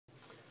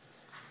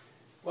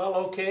Well,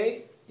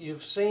 okay,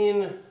 you've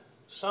seen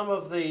some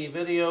of the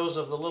videos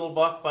of the little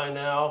buck by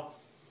now,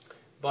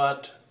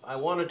 but I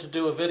wanted to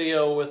do a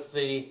video with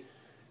the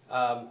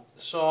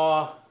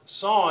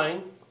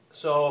sawing,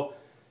 so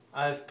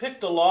I've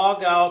picked a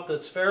log out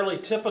that's fairly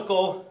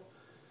typical.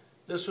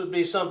 This would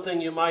be something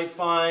you might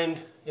find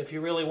if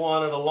you really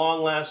wanted a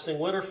long-lasting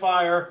winter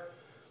fire,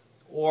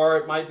 or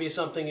it might be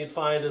something you'd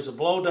find as a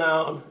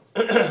blowdown.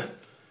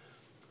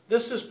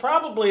 This is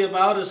probably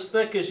about as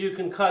thick as you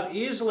can cut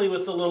easily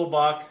with the little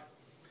buck.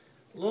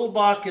 The little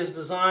buck is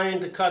designed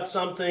to cut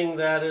something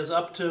that is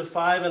up to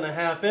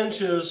 5.5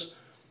 inches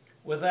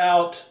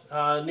without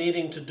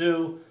needing to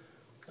do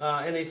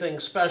anything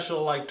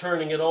special like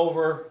turning it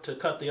over to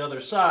cut the other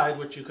side,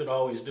 which you could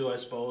always do, I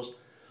suppose.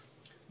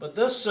 But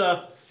this is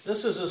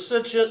a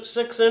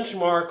 6-inch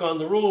mark on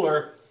the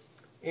ruler,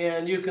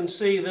 and you can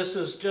see this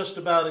is just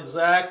about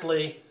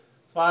exactly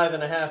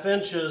 5.5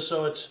 inches,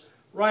 so it's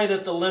right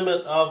at the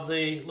limit of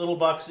the little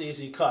buck's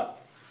easy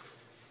cut.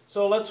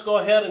 So let's go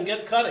ahead and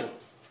get cutting.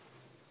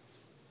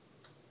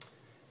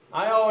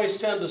 I always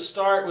tend to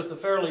start with a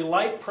fairly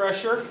light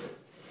pressure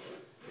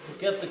to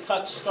get the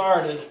cut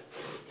started.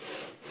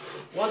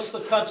 Once the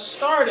cut's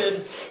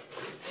started,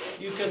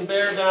 you can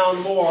bear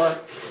down more.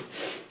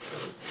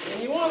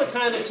 And you want to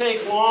kind of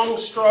take long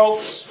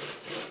strokes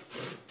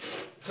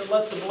to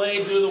let the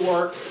blade do the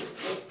work.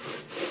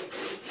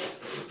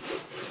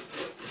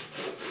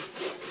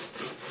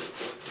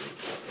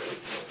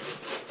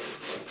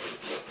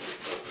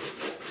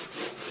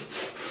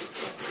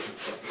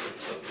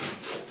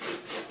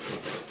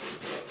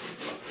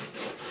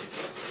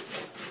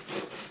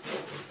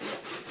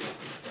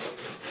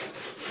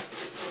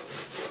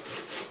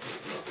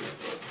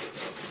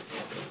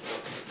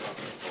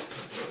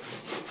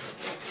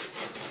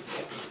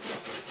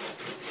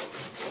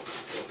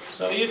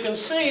 So you can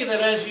see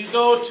that as you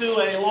go to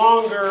a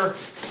longer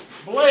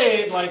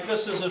blade, like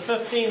this is a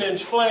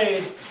 15-inch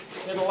blade,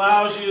 it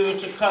allows you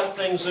to cut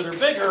things that are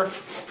bigger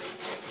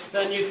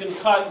than you can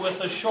cut with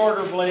a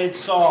shorter blade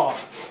saw.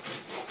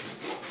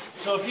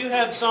 So if you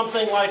had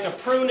something like a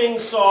pruning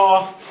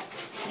saw,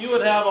 you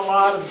would have a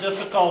lot of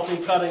difficulty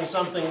cutting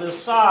something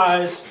this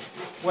size,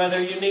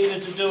 whether you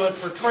needed to do it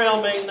for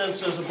trail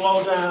maintenance as a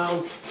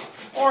blowdown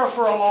or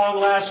for a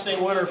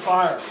long-lasting winter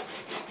fire.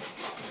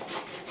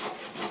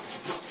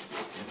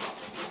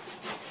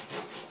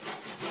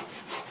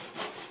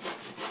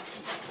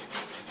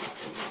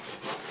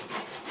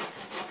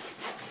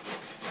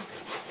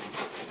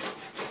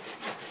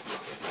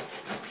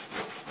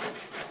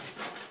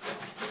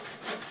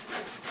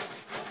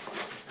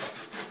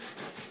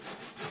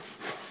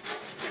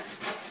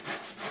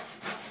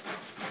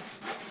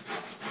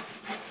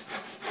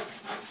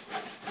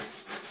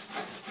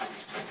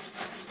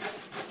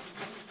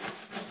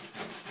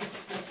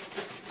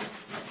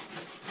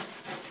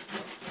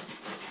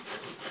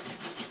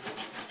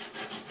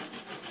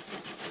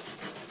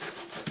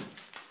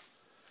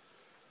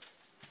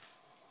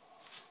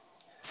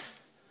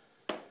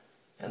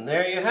 And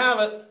there you have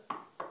it.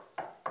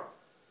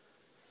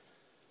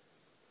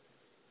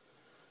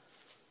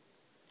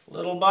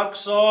 Little buck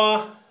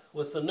saw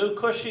with the new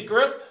cushy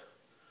grip,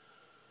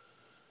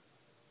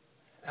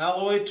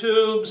 alloy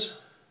tubes,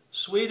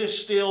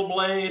 Swedish steel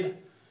blade.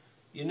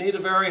 You need a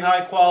very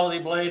high quality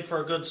blade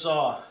for a good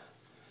saw.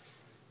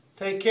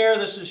 Take care.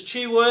 This is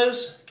Chi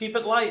Whiz. Keep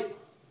it light.